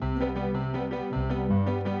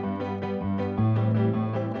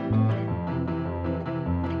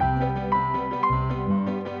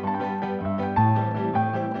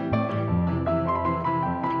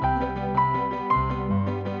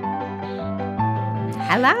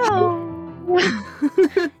Hello.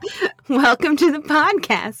 Welcome to the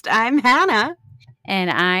podcast. I'm Hannah. And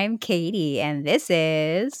I'm Katie, and this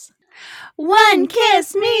is One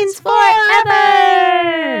Kiss Means Forever.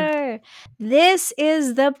 This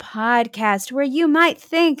is the podcast where you might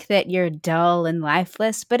think that you're dull and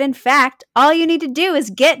lifeless, but in fact, all you need to do is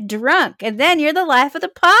get drunk, and then you're the life of the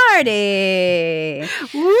party.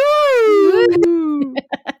 Woo!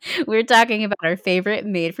 We're talking about our favorite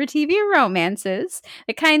made-for-TV romances,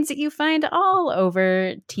 the kinds that you find all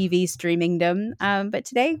over TV streamingdom. But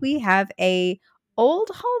today we have a old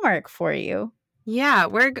Hallmark for you. Yeah,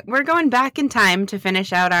 we're going back in time to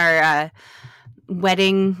finish out our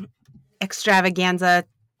wedding extravaganza,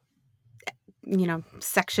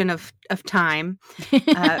 section of time,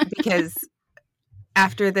 because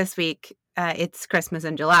after this week, it's Christmas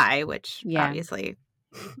in July, which obviously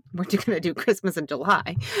we're going to do Christmas in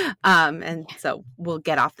July, and so we'll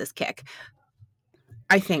get off this kick.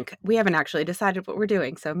 I think we haven't actually decided what we're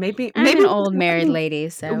doing, so maybe I'm an old married lady,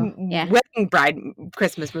 so yeah. Wedding bride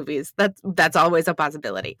Christmas movies. That's always a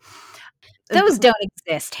possibility. Those don't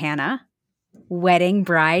exist, Hannah. Wedding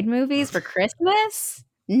bride movies for Christmas?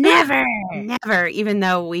 Never. Even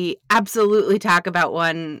though we absolutely talk about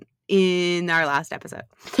one in our last episode.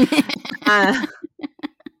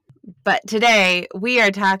 But today we are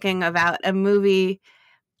talking about a movie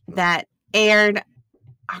that aired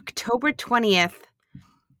October 20th,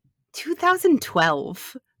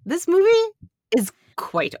 2012. This movie is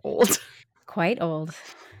quite old. Quite old.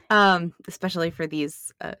 Especially for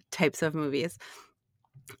these types of movies.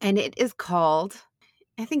 And it is called,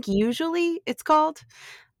 I think usually it's called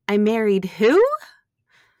I Married Who?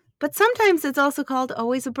 But sometimes it's also called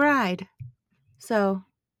Always a Bride. So,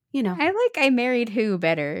 I like I Married Who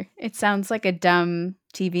better. It sounds like a dumb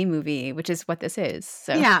TV movie, which is what this is.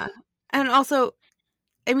 So yeah. And also,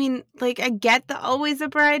 I mean, I get the Always a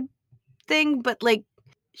Bride thing, but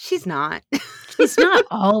she's not. She's not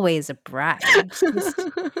always a bride. She just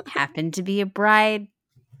happened to be a bride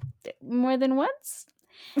more than once.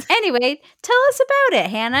 Anyway, tell us about it,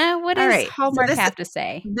 Hannah. What does Hallmark have to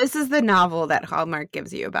say? This is the novel that Hallmark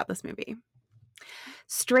gives you about this movie.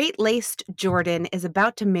 Straight-laced Jordan is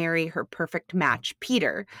about to marry her perfect match,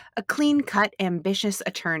 Peter, a clean-cut, ambitious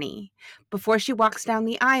attorney. Before she walks down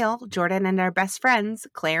the aisle, Jordan and our best friends,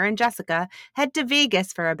 Claire and Jessica, head to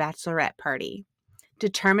Vegas for a bachelorette party.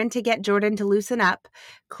 Determined to get Jordan to loosen up,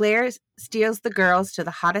 Claire steals the girls to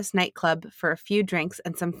the hottest nightclub for a few drinks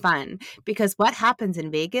and some fun, because what happens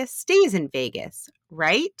in Vegas stays in Vegas,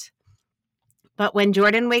 right? But when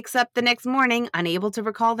Jordan wakes up the next morning, unable to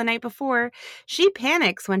recall the night before, she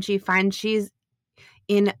panics when she finds she's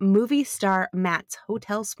in movie star Matt's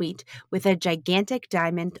hotel suite with a gigantic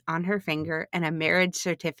diamond on her finger and a marriage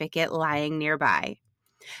certificate lying nearby.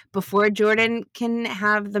 Before Jordan can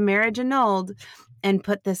have the marriage annulled and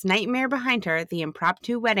put this nightmare behind her, the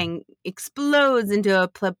impromptu wedding explodes into a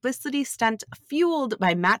publicity stunt fueled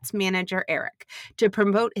by Matt's manager, Eric, to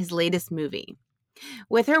promote his latest movie.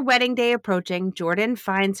 With her wedding day approaching, Jordan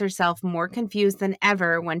finds herself more confused than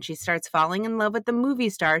ever when she starts falling in love with the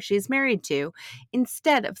movie star she's married to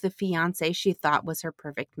instead of the fiancé she thought was her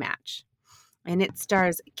perfect match. And it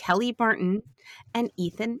stars Kelly Martin and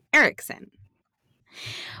Ethan Erickson.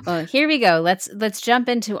 Well, here we go. Let's jump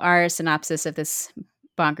into our synopsis of this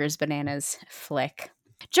bonkers bananas flick.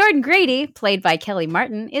 Jordan Grady, played by Kelly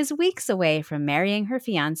Martin, is weeks away from marrying her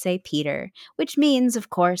fiancé, Peter, which means,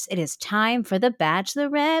 of course, it is time for the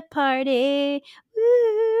bachelorette party.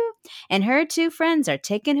 Woo! And her two friends are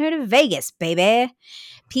taking her to Vegas, baby.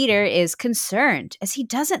 Peter is concerned, as he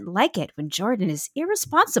doesn't like it when Jordan is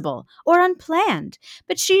irresponsible or unplanned,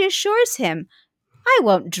 but she assures him, I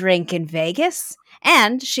won't drink in Vegas.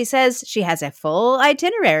 And she says she has a full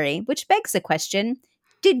itinerary, which begs the question,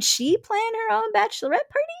 did she plan her own bachelorette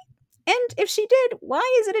party? And if she did, why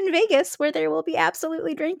is it in Vegas where there will be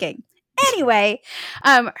absolutely drinking? Anyway,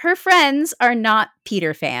 her friends are not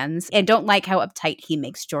Peter fans and don't like how uptight he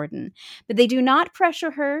makes Jordan, but they do not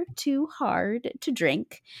pressure her too hard to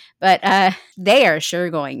drink, but they are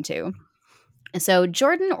sure going to. So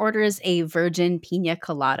Jordan orders a virgin pina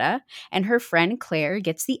colada, and her friend Claire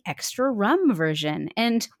gets the extra rum version.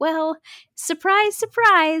 And, well, surprise,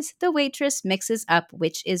 surprise, the waitress mixes up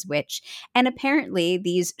which is which. And apparently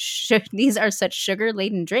these are such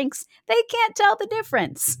sugar-laden drinks, they can't tell the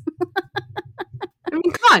difference. I mean,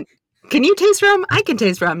 come on. Can you taste rum? I can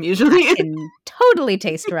taste rum, usually. I can totally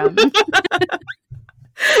taste rum.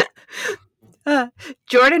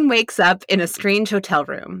 Jordan wakes up in a strange hotel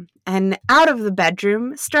room, and out of the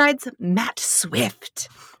bedroom strides Matt Swift,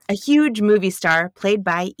 a huge movie star played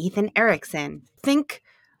by Ethan Erickson. Think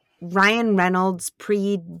Ryan Reynolds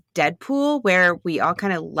pre-Deadpool, where we all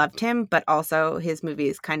kind of loved him, but also his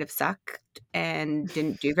movies kind of sucked and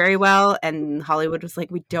didn't do very well. And Hollywood was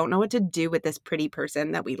like, we don't know what to do with this pretty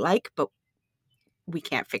person that we like, but we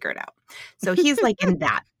can't figure it out. So he's like in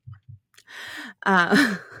that.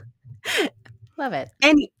 Love it.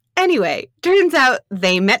 Anyway, turns out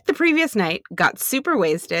they met the previous night, got super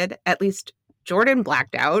wasted, at least Jordan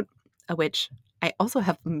blacked out, which I also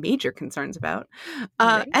have major concerns about,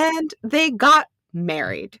 and they got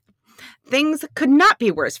married. Things could not be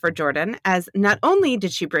worse for Jordan, as not only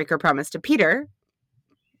did she break her promise to Peter,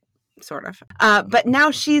 sort of, but now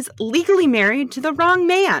she's legally married to the wrong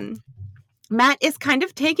man. Matt is kind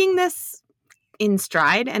of taking this in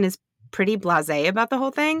stride and is pretty blasé about the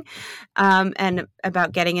whole thing, and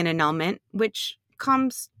about getting an annulment, which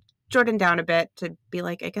calms Jordan down a bit to be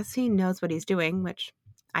like, I guess he knows what he's doing, which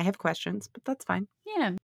I have questions, but that's fine.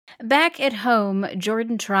 Yeah. Back at home,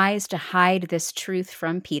 Jordan tries to hide this truth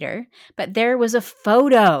from Peter, but there was a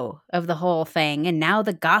photo of the whole thing, and now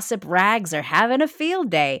the gossip rags are having a field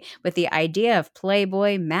day with the idea of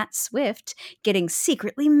Playboy Matt Swift getting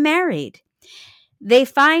secretly married. They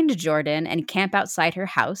find Jordan and camp outside her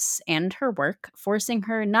house and her work, forcing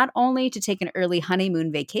her not only to take an early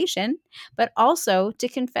honeymoon vacation, but also to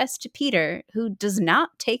confess to Peter, who does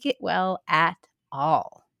not take it well at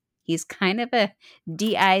all. He's kind of a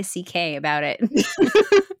D-I-C-K about it.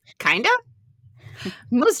 Kinda?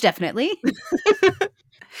 Most definitely.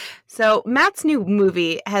 So Matt's new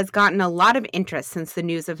movie has gotten a lot of interest since the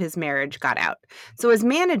news of his marriage got out. So his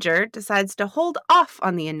manager decides to hold off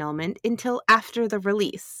on the annulment until after the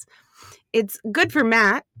release. It's good for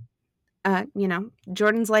Matt.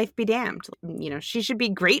 Jordan's life be damned. She should be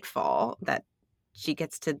grateful that she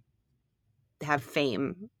gets to have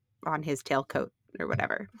fame on his tailcoat or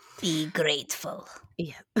whatever. Be grateful.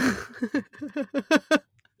 Yeah.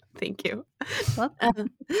 Thank you. Well,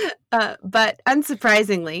 but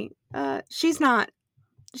unsurprisingly, she's not.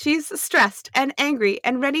 She's stressed and angry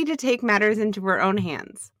and ready to take matters into her own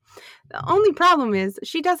hands. The only problem is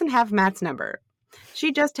she doesn't have Matt's number.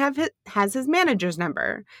 She just has his manager's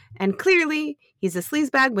number. And clearly, he's a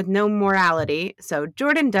sleazebag with no morality. So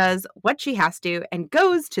Jordan does what she has to and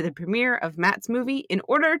goes to the premiere of Matt's movie in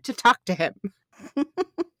order to talk to him.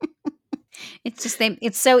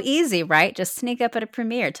 It's so easy, right? Just sneak up at a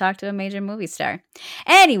premiere, talk to a major movie star.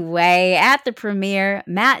 Anyway, at the premiere,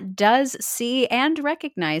 Matt does see and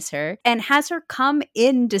recognize her and has her come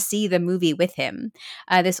in to see the movie with him.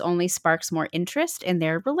 This only sparks more interest in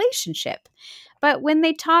their relationship. But when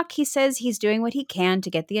they talk, he says he's doing what he can to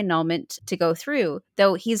get the annulment to go through,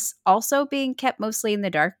 though he's also being kept mostly in the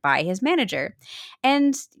dark by his manager.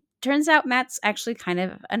 And turns out Matt's actually kind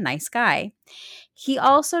of a nice guy. He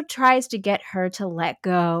also tries to get her to let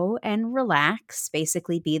go and relax,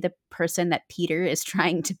 basically be the person that Peter is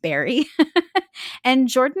trying to bury. And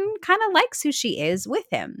Jordan kind of likes who she is with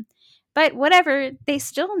him. But whatever, they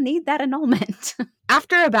still need that annulment.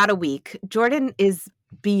 After about a week, Jordan is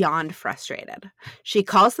beyond frustrated. She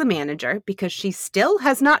calls the manager because she still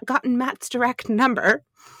has not gotten Matt's direct number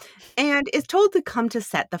and is told to come to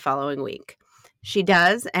set the following week. She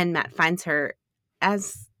does, and Matt finds her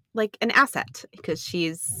as like an asset because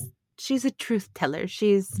she's a truth teller.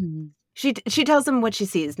 She tells him what she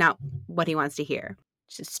sees, not what he wants to hear.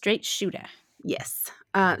 She's a straight shooter. Yes.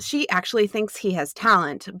 She actually thinks he has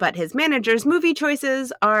talent, but his manager's movie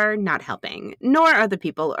choices are not helping, nor are the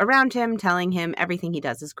people around him telling him everything he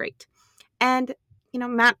does is great. And,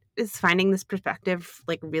 Matt is finding this perspective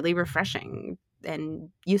like really refreshing and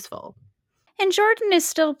useful. And Jordan is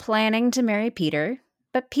still planning to marry Peter,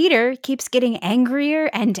 but Peter keeps getting angrier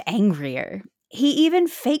and angrier. He even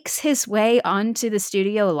fakes his way onto the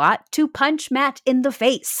studio lot to punch Matt in the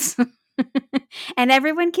face. And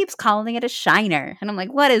everyone keeps calling it a shiner. And I'm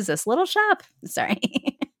like, what is this, Little Shop? Sorry.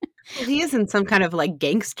 He is in some kind of like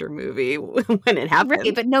gangster movie when it happens.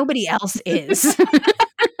 Right, but nobody else is.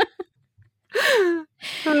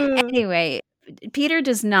 Anyway, Peter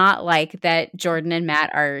does not like that Jordan and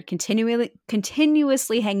Matt are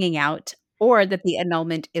continuously hanging out or that the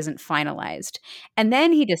annulment isn't finalized. And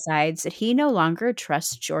then he decides that he no longer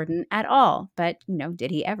trusts Jordan at all. But, did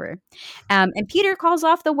he ever? And Peter calls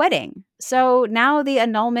off the wedding. So now the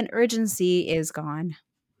annulment urgency is gone.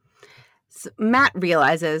 So Matt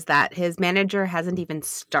realizes that his manager hasn't even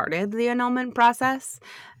started the annulment process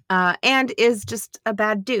and is just a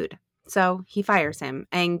bad dude. So he fires him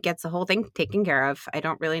and gets the whole thing taken care of. I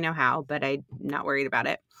don't really know how, but I'm not worried about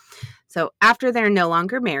it. So after they're no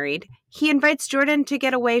longer married, he invites Jordan to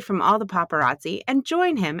get away from all the paparazzi and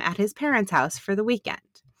join him at his parents' house for the weekend.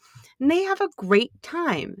 And they have a great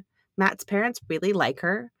time. Matt's parents really like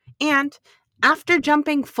her, And after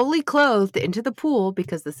jumping fully clothed into the pool,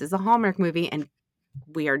 because this is a Hallmark movie and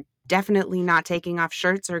we are definitely not taking off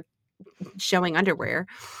shirts or showing underwear,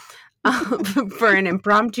 for an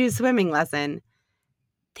impromptu swimming lesson,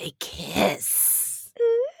 they kiss.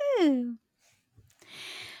 Ooh.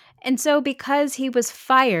 And so, because he was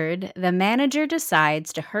fired, the manager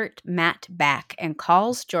decides to hurt Matt back and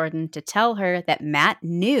calls Jordan to tell her that Matt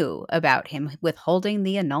knew about him withholding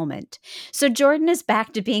the annulment. So, Jordan is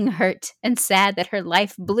back to being hurt and sad that her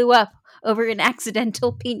life blew up over an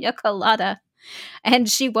accidental pina colada. And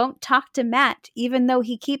she won't talk to Matt, even though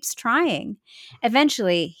he keeps trying.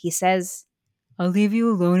 Eventually, he says, "I'll leave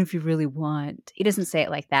you alone if you really want." He doesn't say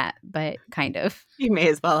it like that, but kind of. You may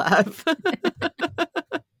as well have.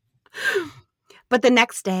 But the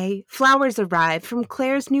next day, flowers arrive from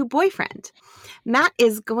Claire's new boyfriend. Matt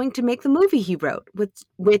is going to make the movie he wrote,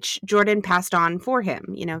 which Jordan passed on for him.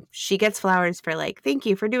 You know, she gets flowers for like, thank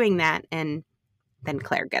you for doing that. And then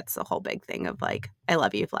Claire gets the whole big thing of like, I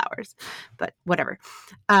love you, flowers. But whatever.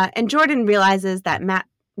 And Jordan realizes that Matt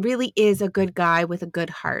really is a good guy with a good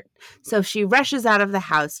heart. So she rushes out of the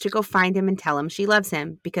house to go find him and tell him she loves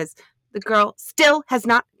him because the girl still has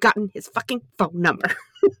not gotten his fucking phone number.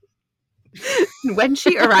 When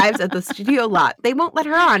she arrives at the studio lot, they won't let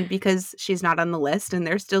her on because she's not on the list and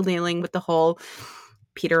they're still dealing with the whole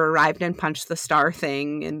Peter arrived and punched the star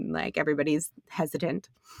thing and like everybody's hesitant.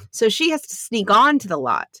 So she has to sneak on to the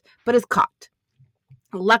lot, but is caught.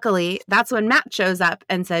 Luckily, that's when Matt shows up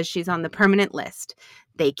and says she's on the permanent list.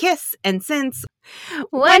 They kiss, and since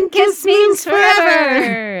one kiss means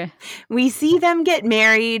forever, we see them get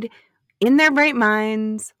married in their right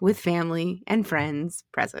minds with family and friends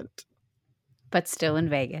present. But still in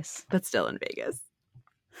Vegas.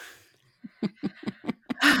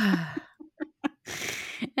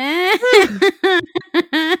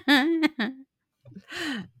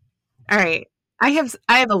 All right. I have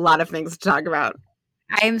a lot of things to talk about.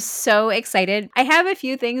 I am so excited. I have a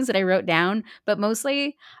few things that I wrote down, but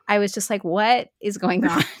mostly I was just like, what is going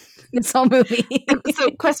on in this whole movie? So,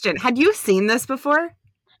 question, had you seen this before?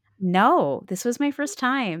 No, this was my first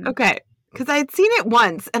time. Okay. Because I had seen it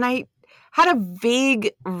once and I had a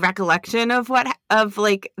vague recollection of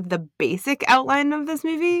like the basic outline of this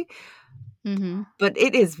movie. Mm-hmm. But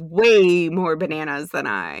it is way more bananas than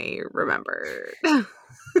I remembered.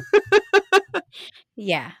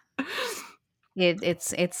 Yeah.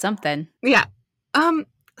 It's something. Yeah.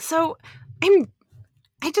 So I'm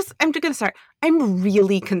gonna start. I'm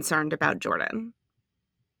really concerned about Jordan.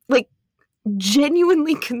 Like,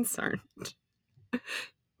 genuinely concerned.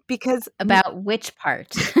 Because about which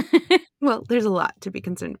part? Well, there's a lot to be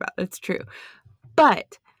concerned about. It's true.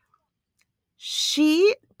 But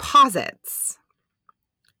she posits,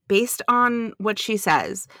 based on what she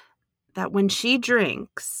says, that when she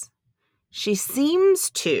drinks, she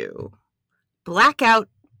seems to black out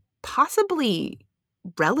possibly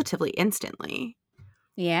relatively instantly.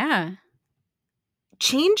 Yeah.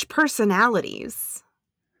 Change personalities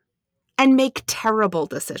and make terrible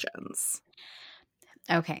decisions.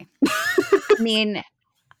 Okay. I mean,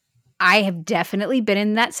 I have definitely been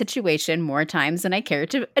in that situation more times than I care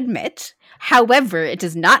to admit. However, it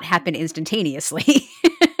does not happen instantaneously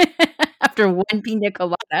after one pina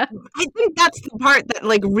colada. I think that's the part that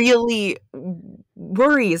like really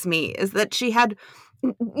worries me is that she had,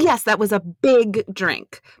 yes, that was a big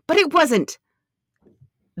drink, but it wasn't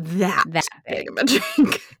that big of a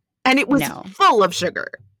drink. And it was full of sugar.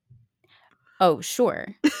 Oh,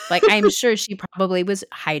 sure. Like, I'm sure she probably was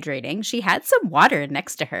hydrating. She had some water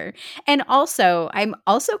next to her. And also, I'm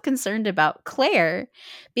also concerned about Claire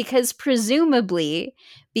because presumably,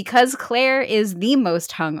 because Claire is the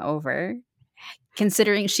most hungover,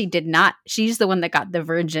 considering she's the one that got the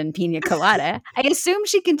virgin pina colada, I assume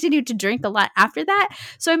she continued to drink a lot after that.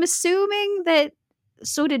 So I'm assuming that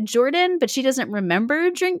so did Jordan, but she doesn't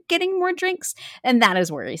remember getting more drinks. And that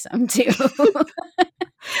is worrisome too.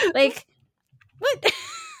 Like, what?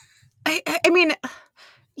 I mean,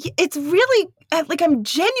 it's really like I'm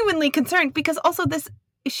genuinely concerned because also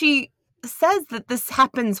she says that this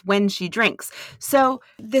happens when she drinks. So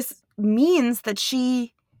this means that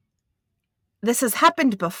this has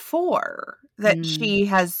happened before, that she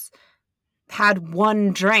has had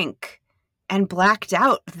one drink and blacked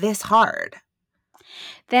out this hard.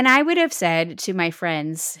 Then I would have said to my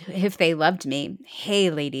friends, if they loved me, hey,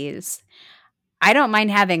 ladies, I don't mind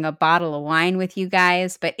having a bottle of wine with you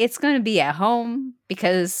guys, but it's going to be at home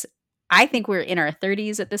because I think we're in our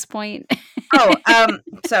 30s at this point.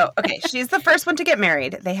 So, okay, she's the first one to get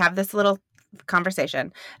married. They have this little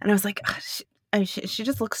conversation. And I was like, she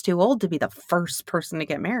just looks too old to be the first person to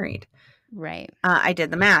get married. Right. I did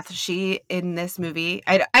the math. She, in this movie,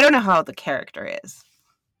 I don't know how the character is,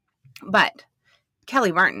 but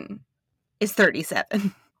Kelly Martin is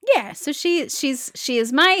 37. Yeah, so she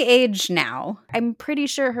is my age now. I'm pretty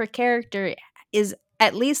sure her character is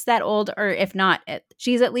at least that old, or if not,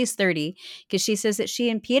 she's at least 30, because she says that she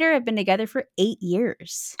and Peter have been together for 8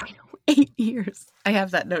 years. I know, 8 years. I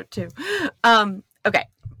have that note too. Okay,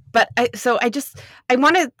 but I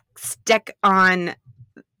want to stick on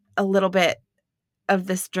a little bit of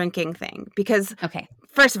this drinking thing because, Okay.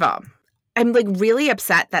 first of all, I'm like really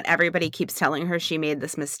upset that everybody keeps telling her she made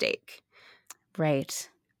this mistake. Right.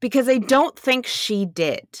 Because I don't think she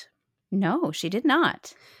did. No, she did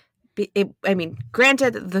not. I mean,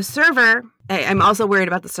 granted, the server, I'm also worried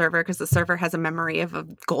about the server because the server has a memory of a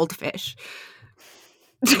goldfish.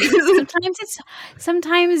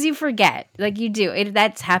 Sometimes you forget, like you do.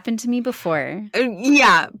 That's happened to me before.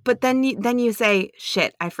 Yeah, but then you say,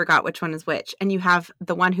 shit, I forgot which one is which. And you have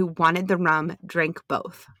the one who wanted the rum drink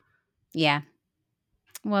both. Yeah.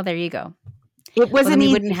 Well, there you go. It was an we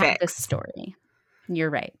easy wouldn't fix. have this story.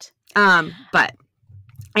 You're right. But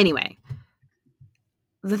anyway,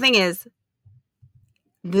 the thing is,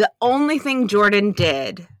 the only thing Jordan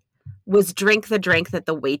did was drink the drink that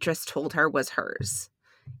the waitress told her was hers.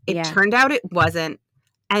 It turned out it wasn't,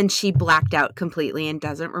 and she blacked out completely and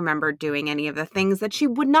doesn't remember doing any of the things that she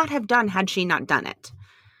would not have done had she not done it.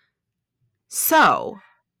 So,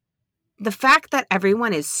 the fact that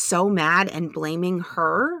everyone is so mad and blaming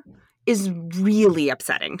her is really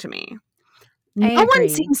upsetting to me. No one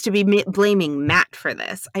seems to be blaming Matt for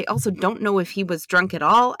this. I also don't know if he was drunk at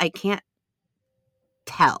all. I can't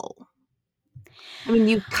tell. I mean,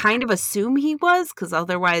 you kind of assume he was, because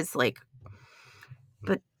otherwise,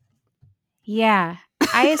 but... Yeah,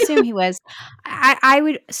 I assume he was.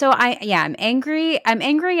 I'm angry. I'm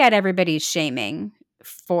angry at everybody's shaming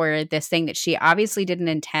for this thing that she obviously didn't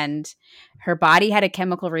intend. Her body had a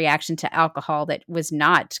chemical reaction to alcohol that was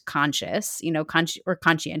not conscious, or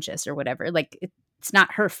conscientious or whatever. Like, it's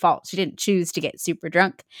not her fault. She didn't choose to get super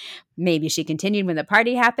drunk. Maybe she continued when the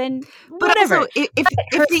party happened. But whatever. Also, if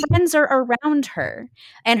her friends are around her,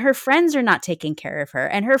 and her friends are not taking care of her,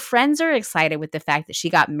 and her friends are excited with the fact that she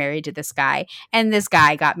got married to this guy, and this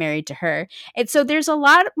guy got married to her. And so there's a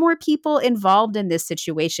lot more people involved in this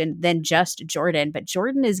situation than just Jordan. But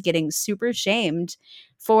Jordan is getting super shamed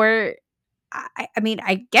for... I mean,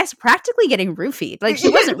 I guess practically getting roofied. Like, she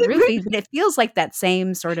wasn't roofied, but it feels like that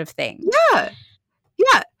same sort of thing. Yeah.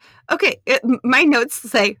 Yeah. Okay. My notes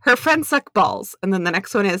say her friends suck balls. And then the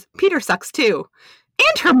next one is Peter sucks too.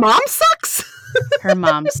 And her mom sucks. Her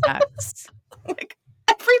mom sucks. Like,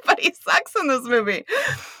 everybody sucks in this movie.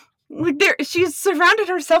 Like, she's surrounded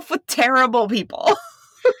herself with terrible people.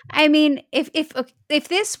 I mean, if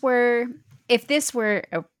this were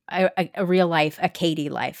a real life, a Katie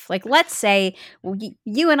life. Like, let's say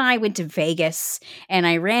you and I went to Vegas and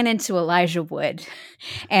I ran into Elijah Wood,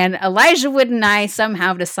 and Elijah Wood and I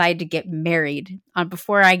somehow decide to get married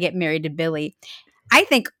before I get married to Billy. I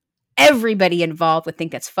think everybody involved would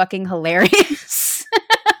think that's fucking hilarious.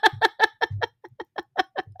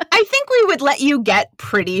 I think we would let you get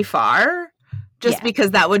pretty far just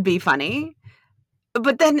because that would be funny.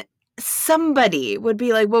 But then somebody would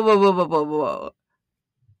be like, whoa, whoa, whoa, whoa, whoa, whoa.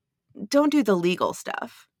 Don't do the legal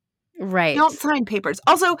stuff. Right. Don't sign papers.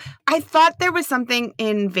 Also, I thought there was something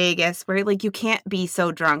in Vegas where, like, you can't be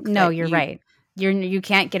so drunk. No, you're right. You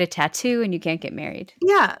can't get a tattoo and you can't get married.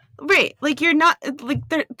 Yeah, right. Like, you're not, like,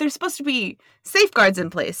 there's supposed to be safeguards in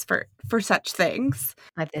place for such things.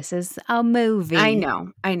 But this is a movie. I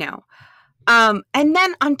know. And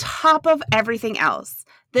then on top of everything else,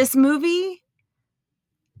 this movie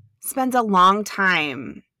spends a long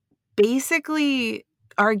time basically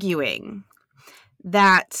arguing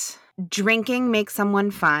that drinking makes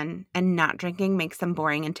someone fun and not drinking makes them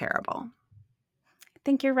boring and terrible. I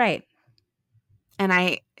think you're right. And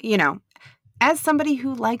I, as somebody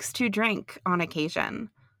who likes to drink on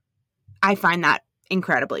occasion, I find that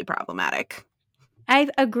incredibly problematic. I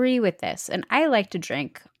agree with this. And I like to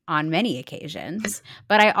drink on many occasions,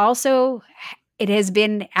 but I also... It has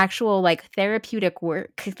been actual, like, therapeutic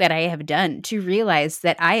work that I have done to realize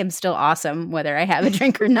that I am still awesome whether I have a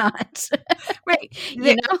drink or not. Right.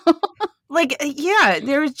 Like, yeah,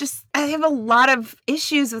 I have a lot of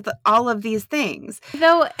issues with all of these things.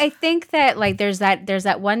 Though I think that, like, there's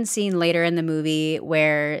that one scene later in the movie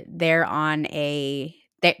where they're on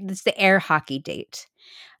it's the air hockey date.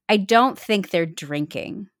 I don't think they're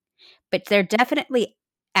drinking, but they're definitely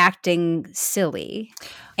acting silly.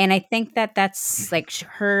 And I think that that's like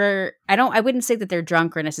her... I wouldn't say that they're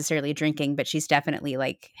drunk or necessarily drinking, but she's definitely,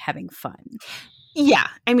 like, having fun. Yeah.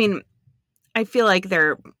 I mean, I feel like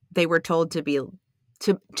they were told to be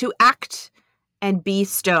to act and be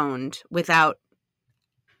stoned without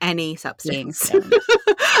any Being substance. stoned.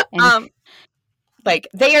 And Like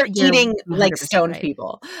they are you're eating like 100% stoned right.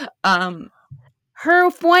 people. Her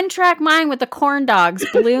one-track mind with the corn dogs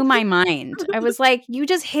blew my mind. I was like, you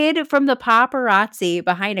just hid from the paparazzi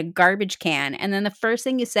behind a garbage can, and then the first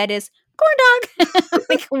thing you said is, corn dog!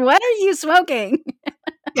 Like, what are you smoking?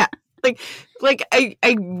 Yeah. Like I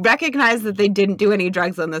recognize that they didn't do any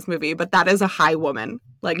drugs in this movie, but that is a high woman.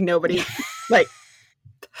 Like nobody like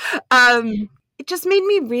it just made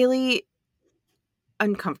me really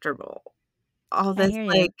uncomfortable. All I this hear you.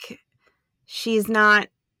 like she's not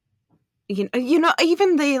you know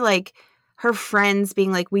even the like her friends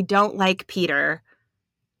being like we don't like Peter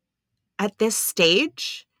at this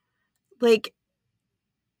stage. Like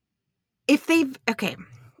if they've okay,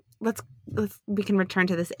 let's we can return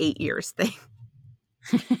to this 8 years thing.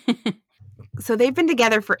 So they've been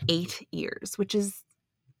together for 8 years, which is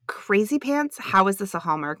crazy pants. How is this a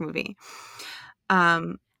Hallmark movie?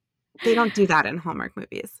 They don't do that in Hallmark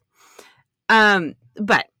movies.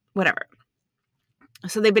 But whatever.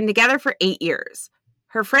 So they've been together for 8 years.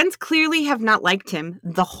 Her friends clearly have not liked him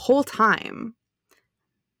the whole time.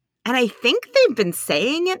 And I think they've been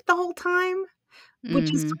saying it the whole time,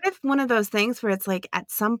 which is sort of one of those things where it's like at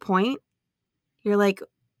some point you're like,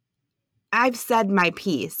 I've said my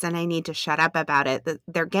piece and I need to shut up about it. That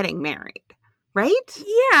they're getting married, right?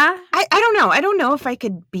 Yeah. I don't know. I don't know if I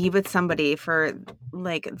could be with somebody for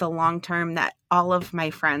like the long term that all of my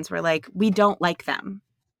friends were like, we don't like them.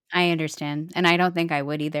 I understand. And I don't think I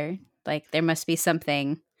would either. Like, there must be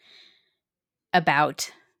something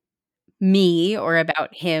about me or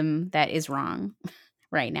about him that is wrong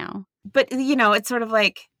right now. But you know, it's sort of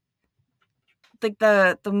like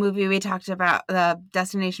the movie we talked about, the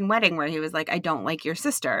Destination Wedding, where he was like, I don't like your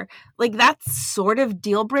sister. Like that's sort of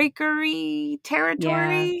deal breakery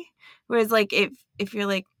territory. Yeah. Whereas like if you're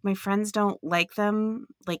like, my friends don't like them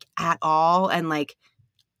like at all, and like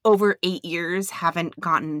over 8 years haven't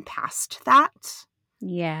gotten past that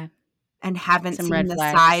Yeah. and haven't Some seen red the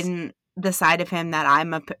flags. side of him that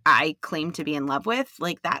I claim to be in love with,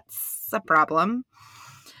 like that's a problem.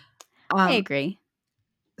 I agree.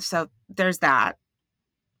 So there's that.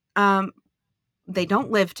 They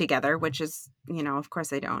don't live together, which is, you know, of course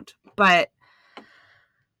they don't. But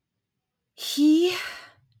he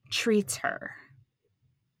treats her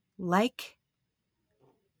like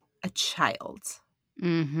a child.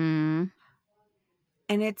 Mm-hmm.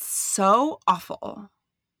 And it's so awful.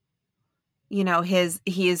 You know,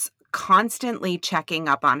 he's constantly checking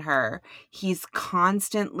up on her. He's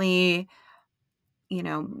constantly, you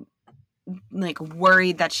know, like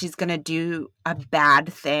worried that she's going to do a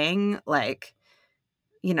bad thing, like,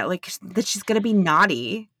 you know, like that she's going to be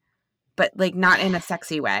naughty, but like not in a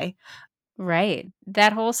sexy way. Right.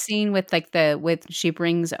 That whole scene with with she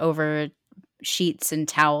brings over sheets and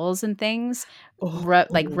towels and things Oh,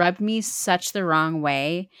 rubbed me such the wrong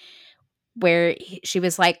way, where she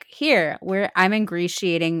was like, here, I'm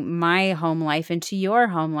ingratiating my home life into your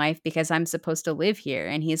home life because I'm supposed to live here.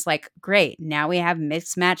 And he's like, great, now we have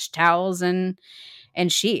mismatched towels and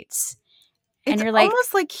sheets. And it's you're like,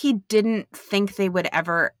 almost like he didn't think they would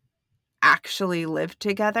ever actually live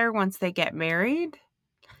together once they get married.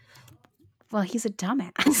 well, he's a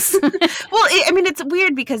dumbass. Well, I mean, it's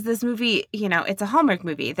weird because this movie, you know, it's a Hallmark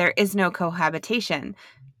movie. There is no cohabitation,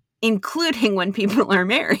 including when people are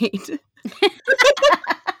married.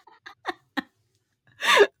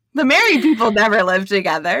 The married people never live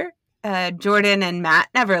together. Jordan and Matt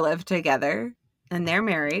never live together, and they're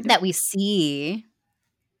married. That we see.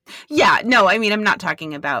 Yeah, no, I mean, I'm not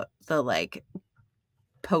talking about the like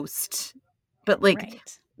post, but like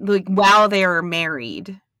while they are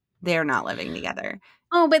married, they're not living together.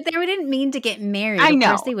 Oh, but they didn't mean to get married. I Of know,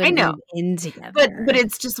 course they would move in together. but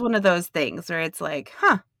it's just one of those things where it's like,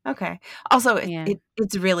 huh, okay. Also, Yeah.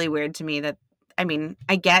 it's really weird to me that, I mean,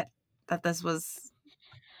 I get that this was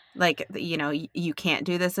like, you know, you can't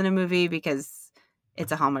do this in a movie because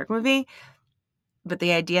it's a Hallmark movie, but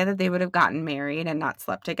the idea that they would have gotten married and not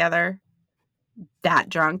slept together that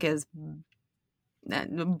drunk is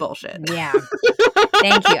bullshit. Yeah.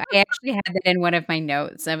 Thank you. I actually had that in one of my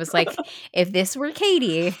notes. I was like, if this were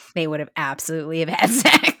Katie, they would have absolutely have had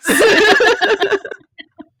sex.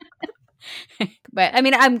 But I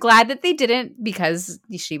mean, I'm glad that they didn't because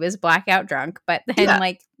she was blackout drunk. But then,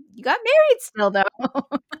 like, you got married still,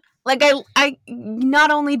 though. Like, I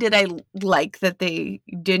not only did I like that they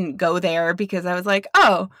didn't go there because I was like,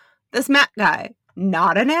 oh, this Matt guy,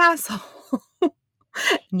 not an asshole,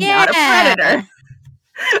 not a predator.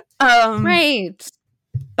 Right.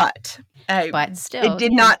 But But still,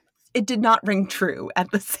 it did not ring true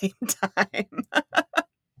at the same time.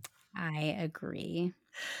 I agree.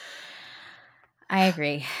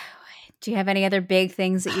 Do you have any other big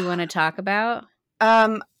things that you want to talk about?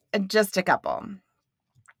 Just a couple.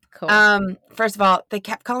 Cool. First of all, they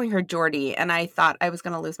kept calling her Geordie, and I thought I was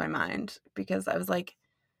going to lose my mind because I was like,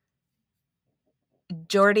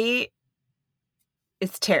 Geordie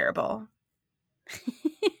is terrible.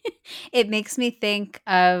 It makes me think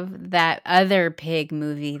of that other pig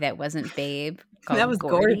movie that wasn't Babe called That was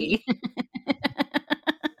Gordy.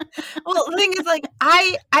 Well, the thing is, like,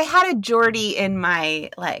 I had a Geordie in my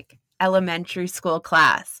like elementary school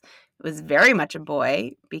class. It was very much a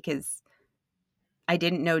boy because I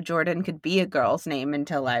didn't know Jordan could be a girl's name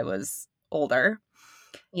until I was older.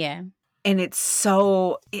 Yeah. And it's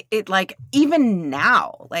so it like even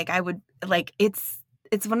now, like I would like it's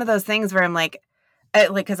one of those things where I'm like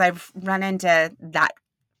because I've run into that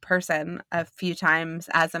person a few times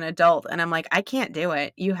as an adult, and I'm like, I can't do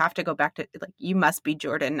it. You have to go back to like you must be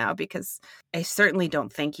Jordan now, because I certainly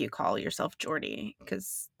don't think you call yourself Geordie,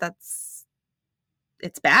 because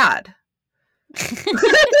it's bad.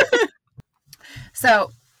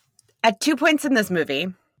 So at 2 points in this movie,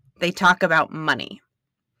 they talk about money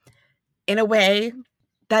in a way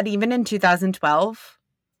that even in 2012,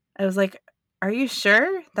 I was like, are you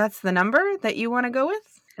sure that's the number that you want to go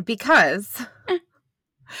with? Because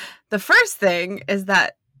the first thing is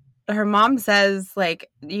that her mom says, like,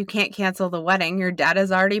 you can't cancel the wedding. Your dad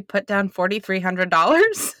has already put down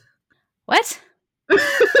 $4,300. What?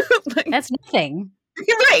 Like, That's nothing.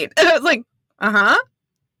 Right. And I was like, uh-huh.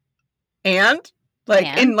 And? Like,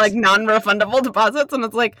 in, like, non-refundable deposits. And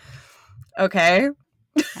it's like, okay.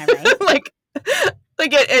 All right. like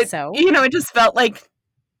it So? You know, it just felt like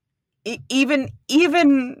even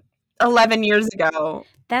 11 years ago.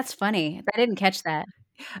 That's funny. I didn't catch that.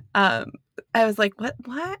 I was like,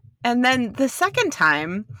 what? And then the second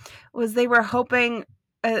time was they were hoping,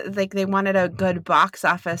 like they wanted a good box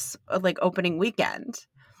office, like opening weekend.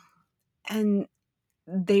 And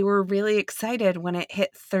they were really excited when it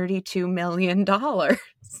hit $32 million.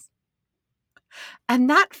 And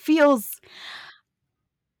that feels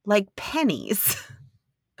like pennies.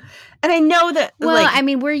 And I know that, well, like, I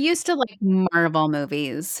mean, we're used to like Marvel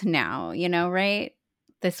movies now, you know, right?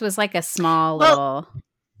 This was like a small little.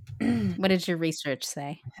 What did your research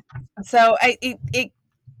say? So it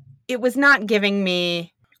was not giving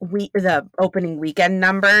me the opening weekend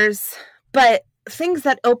numbers, but things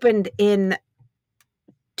that opened in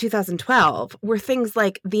 2012 were things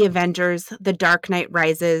like The Avengers, The Dark Knight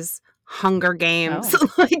Rises, Hunger Games. Oh.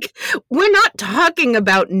 Like, we're not talking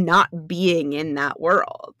about not being in that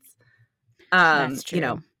world. That's true. You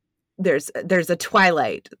know, there's a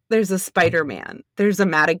Twilight, there's a Spider-Man, there's a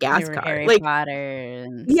Madagascar, Harry like Potter.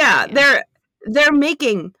 yeah, they're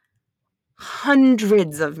making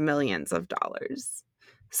hundreds of millions of dollars.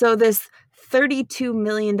 So this $32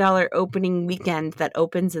 million opening weekend that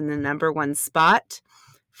opens in the number one spot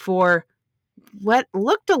for what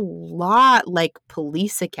looked a lot like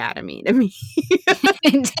Police Academy to me.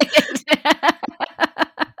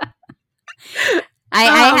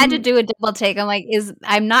 I had to do a double take. I'm like,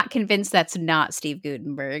 I'm not convinced that's not Steve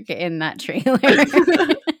Guttenberg in that trailer.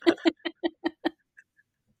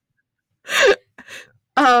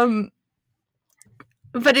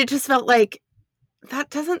 But it just felt like that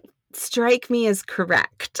doesn't strike me as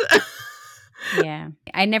correct. Yeah.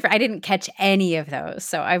 I didn't catch any of those,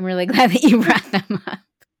 so I'm really glad that you brought them up.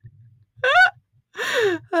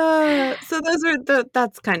 So those are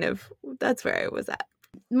that's where I was at.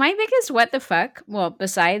 My biggest what the fuck, well,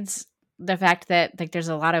 besides the fact that like there's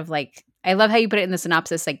a lot of like, I love how you put it in the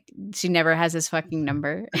synopsis, like she never has his fucking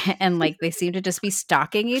number, and like they seem to just be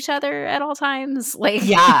stalking each other at all times. Like,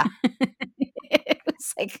 yeah,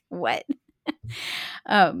 it's like what?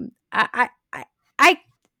 I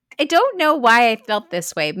don't know why I felt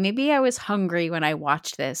this way. Maybe I was hungry when I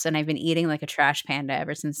watched this, and I've been eating like a trash panda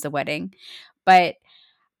ever since the wedding. But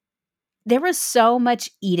there was so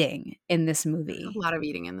much eating in this movie. A lot of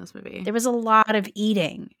eating in this movie. There was a lot of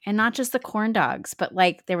eating, and not just the corn dogs, but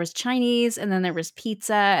like there was Chinese, and then there was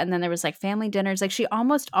pizza, and then there was like family dinners. Like she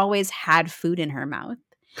almost always had food in her mouth.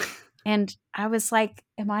 And I was like,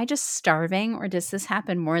 am I just starving, or does this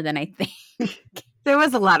happen more than I think? There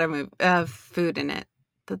was a lot of food in it.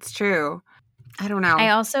 That's true. I don't know. I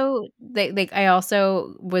also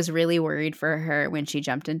was really worried for her when she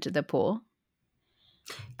jumped into the pool.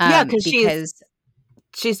 Yeah, because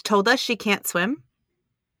she's told us she can't swim.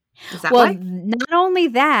 Is that well, why? Not only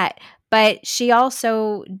that, but she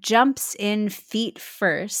also jumps in feet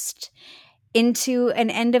first into an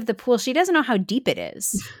end of the pool. She doesn't know how deep it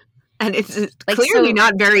is. And it's Like, clearly so,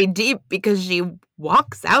 not very deep because she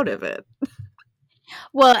walks out of it.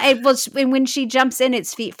 well, when she jumps in,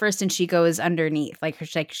 it's feet first, and she goes underneath, like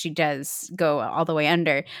she does go all the way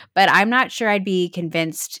under. But I'm not sure I'd be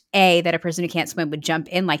convinced that a person who can't swim would jump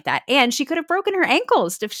in like that, and she could have broken her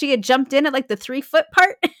ankles if she had jumped in at like the 3-foot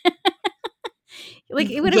part. Like,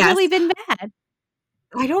 it would have Yes. really been bad.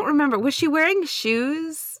 I don't remember. Was she wearing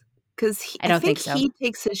shoes? Because I don't think so. he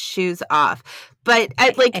takes his shoes off. But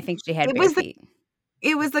I think she had it bare was feet.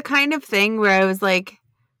 It was the kind of thing where I was like,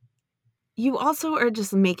 you also are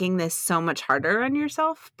just making this so much harder on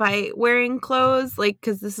yourself by wearing clothes, like,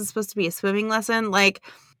 because this is supposed to be a swimming lesson. Like,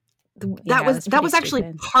 that was actually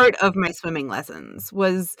stupid. part of my swimming lessons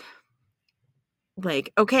was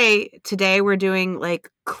like, okay, today we're doing like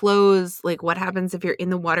clothes. Like, what happens if you're in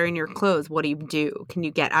the water in your clothes? What do you do? Can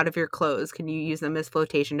you get out of your clothes? Can you use them as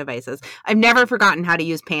flotation devices? I've never forgotten how to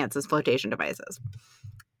use pants as flotation devices.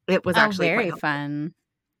 It was actually very quite fun.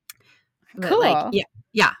 But, cool. like,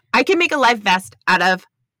 yeah. I can make a life vest out of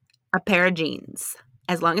a pair of jeans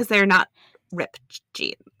as long as they're not ripped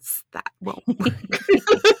jeans. That won't work.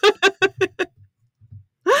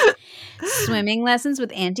 Swimming lessons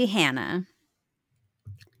with Auntie Hannah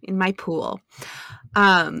in my pool.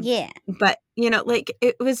 Yeah. But like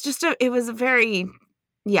it was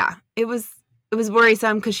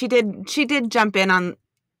worrisome because she did jump in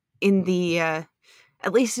the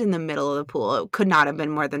at least in the middle of the pool. It could not have been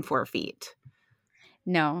more than 4 feet.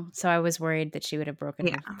 No, so I was worried that she would have broken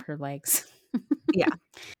her legs. Yeah.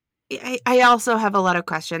 I also have a lot of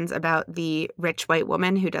questions about the rich white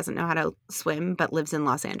woman who doesn't know how to swim but lives in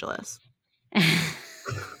Los Angeles.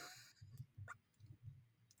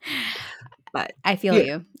 But I feel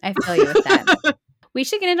you. I feel you with that. We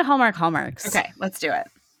should get into Hallmarks. Okay, let's do it.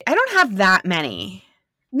 I don't have that many.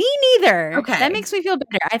 Me neither. Okay. That makes me feel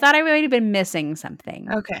better. I thought I might have been missing something.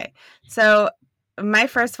 Okay. So my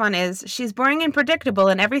first one is, she's boring and predictable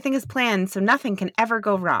and everything is planned, so nothing can ever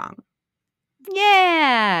go wrong.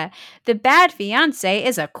 Yeah. The bad fiance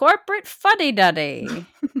is a corporate fuddy-duddy.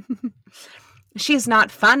 She's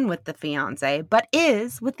not fun with the fiance, but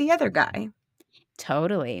is with the other guy.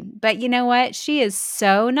 Totally. But you know what? She is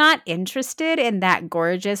so not interested in that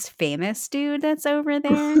gorgeous, famous dude that's over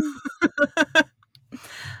there.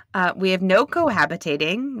 We have no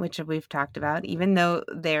cohabitating, which we've talked about, even though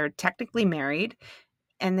they're technically married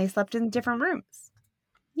and they slept in different rooms.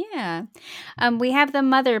 Yeah. We have the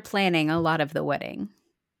mother planning a lot of the wedding.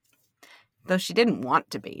 Though she didn't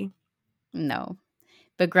want to be. No.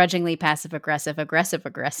 Begrudgingly passive-aggressive.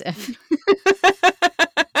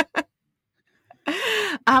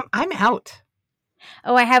 I'm out.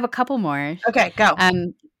 Oh, I have a couple more. Okay, go.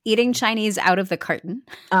 Eating Chinese out of the carton.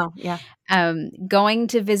 Oh, yeah. Going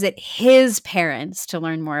to visit his parents to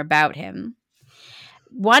learn more about him.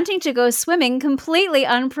 Wanting to go swimming completely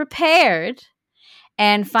unprepared.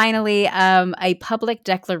 And finally, a public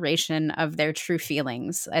declaration of their true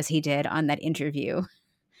feelings, as he did on that interview.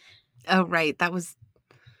 Oh, right. That was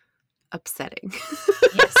upsetting.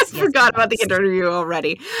 Yes, I forgot about the interview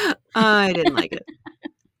already. I didn't like it.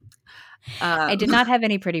 I did not have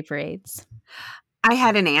any pretty parades. I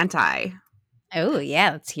had an anti. Oh,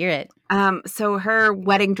 yeah. Let's hear it. So her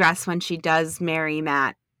wedding dress when she does marry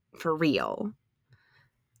Matt for real.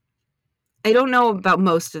 I don't know about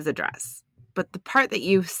most of the dress, but the part that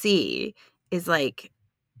you see is like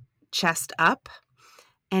chest up,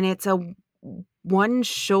 and it's a one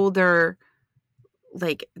shoulder,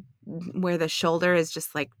 like where the shoulder is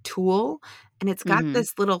just like tulle, and it's got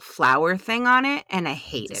this little flower thing on it, and I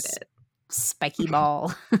hated it. Spiky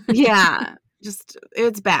ball. Yeah, just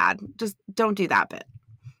it's bad. Just don't do that bit.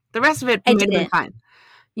 The rest of it might have been fine.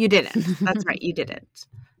 You didn't. That's right, you didn't.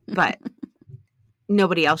 But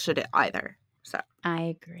nobody else should either. So I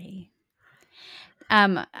agree.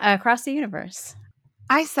 Across the Universe.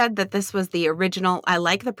 I said that this was the original. I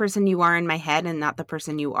like the person you are in my head and not the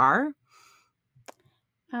person you are.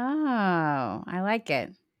 Oh, I like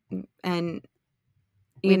it. And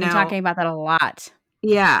we've been talking about that a lot.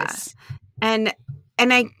 Yeah. And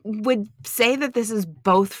I would say that this is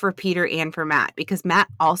both for Peter and for Matt, because Matt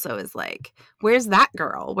also is like, where's that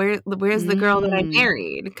girl? Where's the girl that I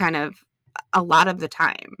married? Kind of a lot of the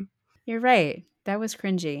time. You're right. That was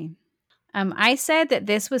cringy. I said that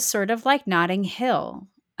this was sort of like Notting Hill,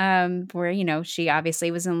 where, she obviously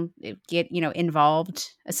was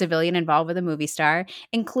involved, a civilian involved with a movie star,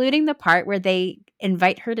 including the part where they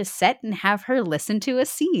invite her to set and have her listen to a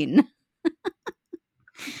scene.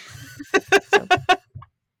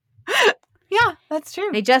 Yeah, that's true.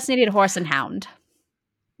 They just needed horse and hound.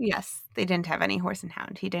 Yes, they didn't have any horse and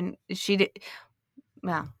hound. She did.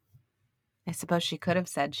 Well, I suppose she could have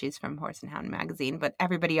said she's from Horse and Hound magazine, but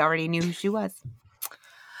everybody already knew who she was.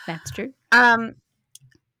 That's true.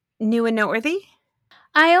 New and noteworthy?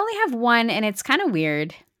 I only have one, and it's kind of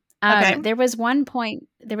weird. Okay. There was one point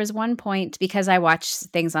because I watch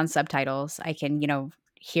things on subtitles. I can,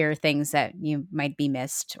 hear things that you might be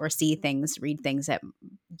missed or see things, read things that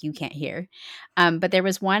you can't hear. But there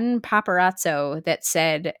was one paparazzo that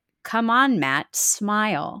said, "Come on, Matt,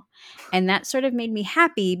 smile." And that sort of made me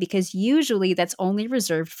happy because usually that's only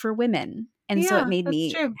reserved for women. And so it Yeah, made that's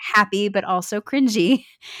me true. happy, but also cringy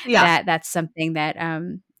Yeah. that that's something that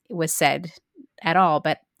was said at all,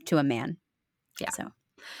 but to a man. Yeah. So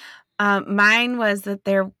mine was that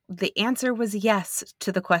the answer was yes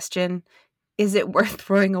to the question, is it worth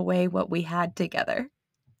throwing away what we had together?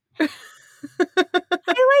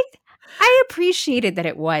 I appreciated that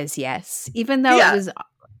it was yes, even though it was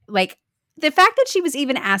like the fact that she was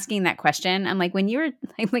even asking that question. I'm like, I'm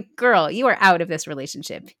like, girl, you are out of this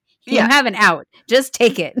relationship. You have an out. Just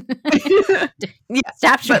take it.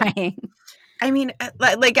 Stop trying. I mean,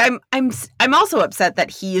 like I'm also upset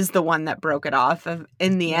that he is the one that broke it off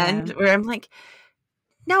in the end, where I'm like,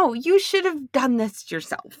 no, you should have done this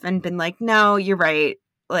yourself and been like, no, you're right.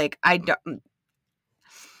 Like, I don't,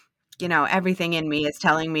 everything in me is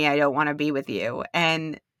telling me I don't want to be with you.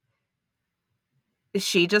 And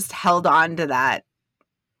she just held on to that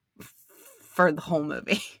for the whole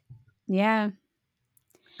movie. Yeah.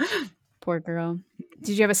 Poor girl.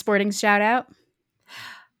 Did you have a sporting shout out?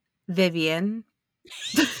 Vivian.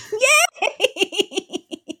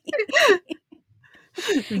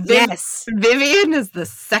 Yes. Vivian is the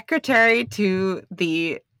secretary to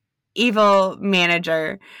the evil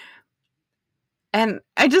manager. And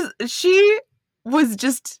she was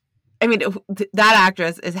just, I mean, that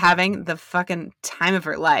actress is having the fucking time of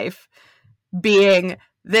her life being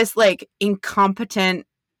this like incompetent,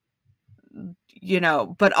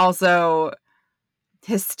 but also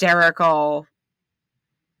hysterical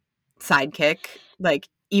sidekick, like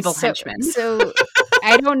evil henchman. So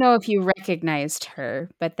I don't know if you recognized her,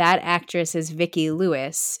 but that actress is Vicki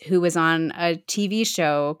Lewis, who was on a TV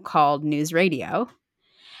show called News Radio.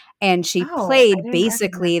 And she played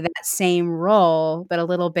basically that same role, but a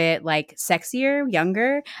little bit like sexier,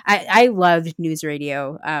 younger. I loved News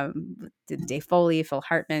Radio. Dave Foley, Phil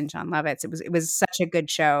Hartman, John Lovitz. It was such a good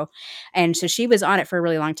show, and so she was on it for a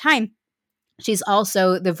really long time. She's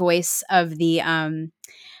also the voice of the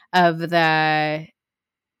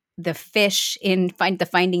fish in the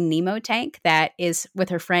Finding Nemo tank that is with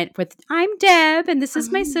her friend I'm Deb and this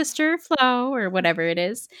is my sister Flo or whatever it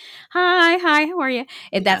is. Hi, how are you?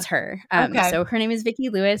 That's her. Okay. So her name is Vicki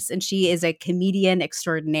Lewis and she is a comedian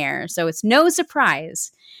extraordinaire. So it's no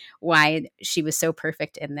surprise why she was so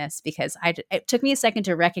perfect in this because it took me a second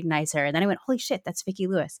to recognize her and then I went, holy shit, that's Vicki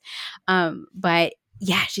Lewis. But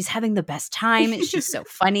yeah, she's having the best time. She's so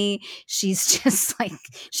funny. She's just like,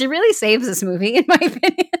 she really saves this movie, in my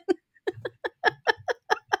opinion.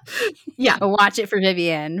 Yeah. Watch it for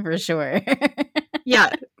Vivian, for sure.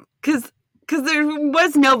 Yeah, because there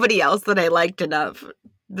was nobody else that I liked enough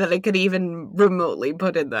that I could even remotely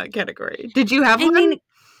put in that category. Did you have one? I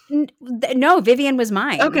mean, no, Vivian was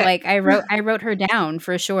mine. Okay. Like, I wrote her down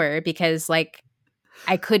for sure because, like,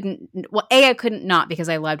 I couldn't not because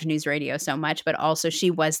I loved News Radio so much, but also she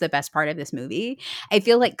was the best part of this movie. I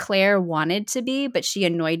feel like Claire wanted to be, but she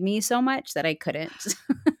annoyed me so much that I couldn't.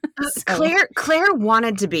 Claire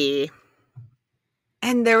wanted to be.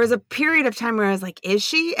 And there was a period of time where I was like, is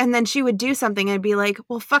she? And then she would do something and I'd be like,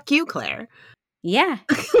 well, fuck you, Claire. Yeah.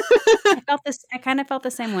 I kind of felt the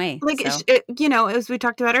same way. Like, so. As we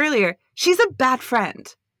talked about earlier, she's a bad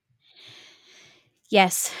friend.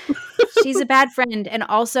 Yes, she's a bad friend. And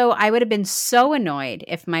also, I would have been so annoyed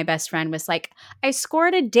if my best friend was like, I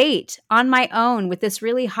scored a date on my own with this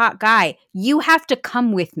really hot guy. You have to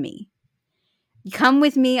come with me. Come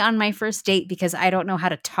with me on my first date because I don't know how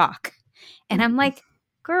to talk. And I'm like,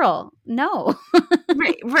 girl, no.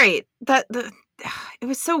 Right. It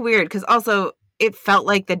was so weird because also it felt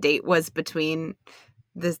like the date was between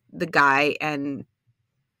the guy and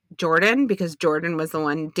Jordan because Jordan was the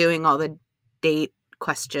one doing all the date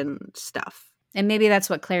question stuff. And maybe that's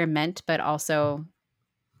what Claire meant, but also,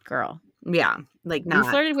 girl. Yeah. Like, not you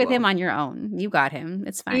flirted with him on your own. You got him.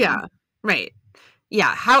 It's fine. Yeah. Right.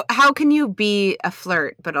 Yeah. How can you be a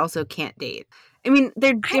flirt but also can't date? I mean,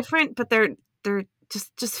 they're different, but they're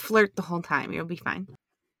just flirt the whole time. You'll be fine.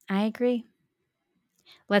 I agree.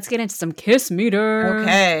 Let's get into some kiss meter.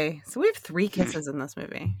 Okay. So we have 3 kisses in this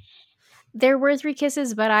movie. There were 3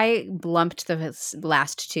 kisses, but I lumped the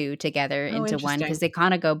last 2 together into one because they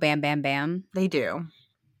kind of go bam, bam, bam. They do.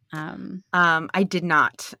 I did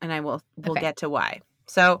not, and we'll Okay. get to why.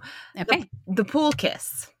 So, Okay. the pool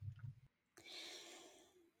kiss.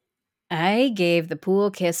 I gave the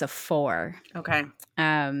pool kiss a 4. Okay.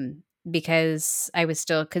 Because I was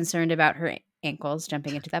still concerned about her ankles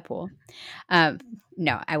jumping into that pool.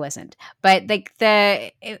 No, I wasn't. But like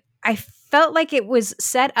I felt like it was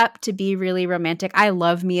set up to be really romantic. I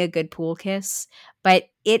love me a good pool kiss, but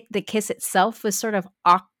the kiss itself was sort of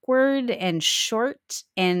awkward and short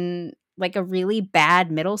and like a really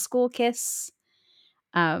bad middle school kiss.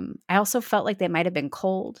 I also felt like they might have been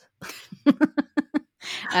cold.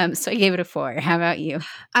 So I gave it a 4. How about you?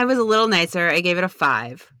 I was a little nicer. I gave it a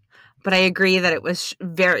 5, but I agree that it was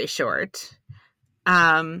very short.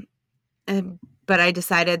 But I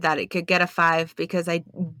decided that it could get a 5 because I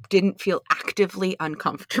didn't feel actively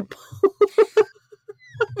uncomfortable.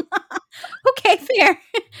 Okay, fair.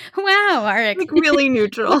 Wow, Arik. Like really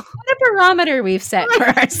neutral. What a barometer we've set for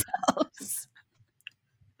ourselves.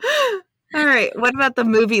 All right. What about the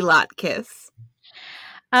movie lot kiss?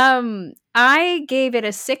 I gave it a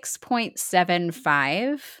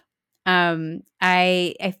 6.75.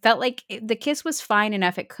 I felt like the kiss was fine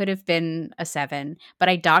enough. It could have been a 7, but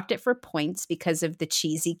I docked it for points because of the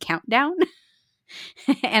cheesy countdown.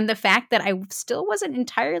 And the fact that I still wasn't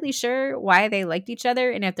entirely sure why they liked each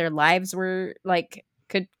other and if their lives were like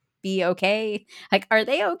could be okay. Like, are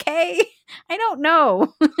they okay? I don't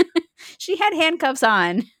know. She had handcuffs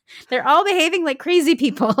on. They're all behaving like crazy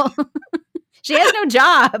people. She has no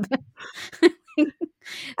job.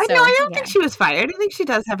 I don't think she was fired. I think she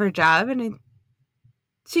does have her job, and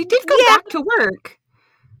she did go back to work.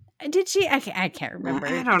 Did she? I can't remember.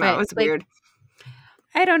 I don't know. It was weird.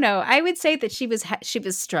 I don't know. I would say that she was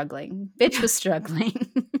struggling. Bitch was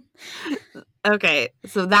struggling. Okay,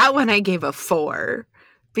 so that one I gave a 4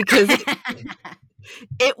 because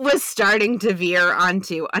it was starting to veer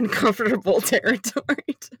onto uncomfortable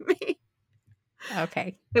territory to me.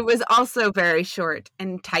 Okay. It was also very short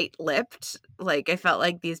and tight-lipped. Like, I felt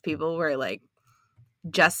like these people were, like,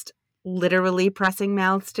 just literally pressing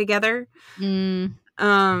mouths together.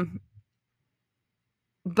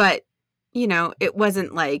 But, you know, it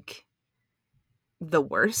wasn't, like, the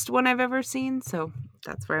worst one I've ever seen, so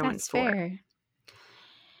that's where I went for. That's fair.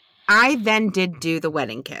 I then did do the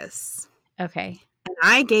wedding kiss. Okay. And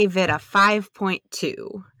I gave it a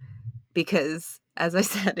 5.2 because, as I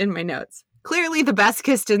said in my notes, clearly the best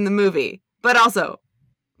kissed in the movie, but also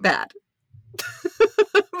bad.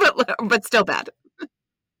 but still bad.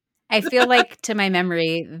 I feel like, to my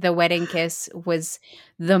memory, the wedding kiss was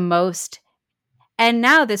the most. And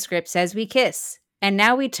now the script says we kiss. And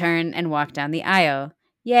now we turn and walk down the aisle.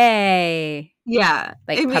 Yay. Yeah.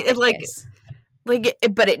 Like, kiss.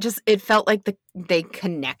 But it felt like they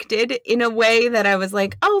connected in a way that I was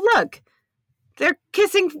like, oh, look, they're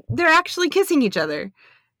actually kissing each other.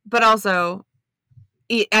 But also,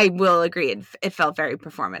 I will agree, it felt very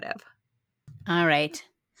performative. All right.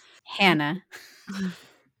 Hannah,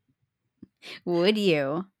 would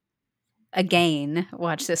you, again,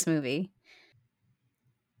 watch this movie?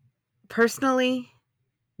 Personally,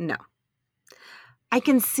 no. I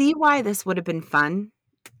can see why this would have been fun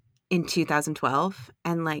in 2012,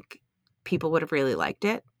 and, like, people would have really liked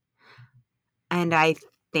it. And I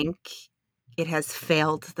think it has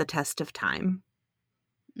failed the test of time.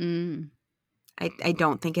 I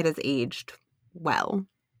don't think it has aged well.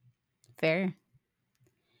 Fair.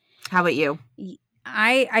 How about you?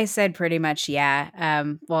 I said pretty much yeah.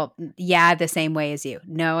 Yeah, the same way as you.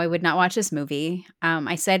 No, I would not watch this movie.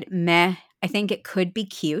 I said meh. I think it could be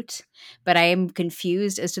cute, but I am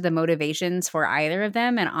confused as to the motivations for either of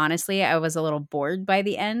them. And honestly, I was a little bored by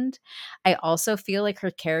the end. I also feel like her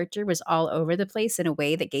character was all over the place in a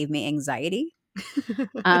way that gave me anxiety.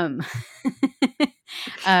 But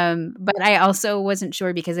I also wasn't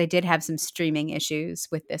sure because I did have some streaming issues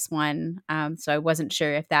with this one. So I wasn't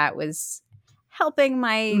sure if that was helping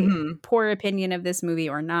my poor opinion of this movie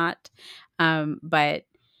or not. But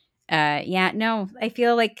no, I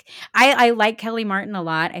feel like I like Kelly Martin a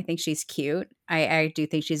lot. I think she's cute. I do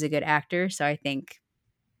think she's a good actor. So I think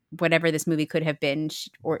whatever this movie could have been,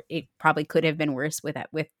 or it probably could have been worse with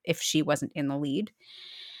if she wasn't in the lead.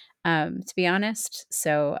 To be honest.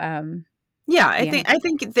 So yeah, I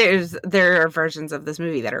think there are versions of this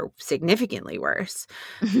movie that are significantly worse.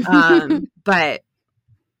 But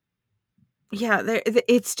yeah,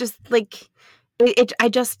 it's just like I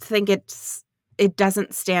just think it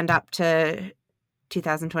doesn't stand up to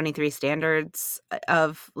 2023 standards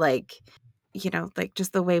of, like, you know, like,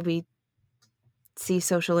 just the way we see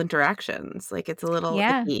social interactions. Like, it's a little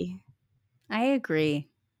icky. I agree.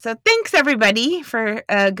 So thanks everybody for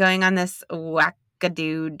going on this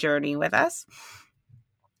Skidoo journey with us.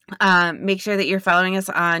 Make sure that you're following us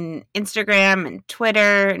on Instagram and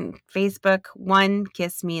Twitter and Facebook. 1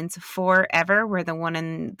 kiss means forever, where the 1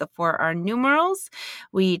 and the 4 are numerals.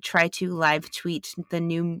 We try to live tweet the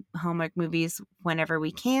new Hallmark movies whenever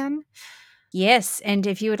we can. Yes, and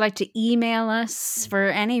if you would like to email us for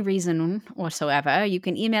any reason whatsoever, you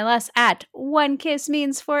can email us at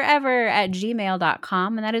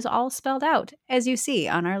onekissmeansforever@gmail.com, and that is all spelled out, as you see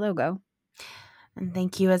on our logo. And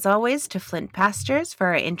thank you, as always, to Flint Pastures for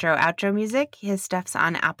our intro-outro music. His stuff's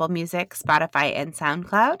on Apple Music, Spotify, and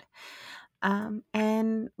SoundCloud.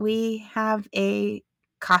 And we have a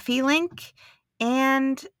coffee link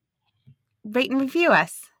and rate and review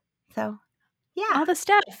us. So, yeah. All the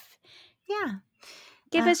stuff. Yeah.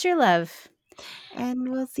 Give us your love.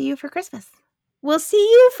 And we'll see you for Christmas. We'll see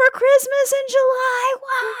you for Christmas in July.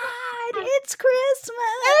 What? It's Christmas.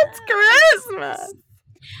 It's Christmas.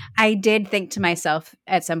 I did think to myself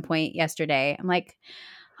at some point yesterday, I'm like,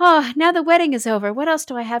 oh, now the wedding is over. What else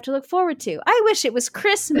do I have to look forward to? I wish it was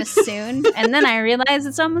Christmas soon. And then I realized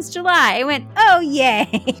it's almost July. I went, oh, yay.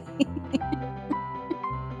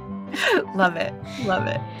 Love it. Love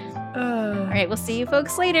it. All right, we'll see you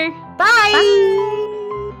folks later. Bye. Bye.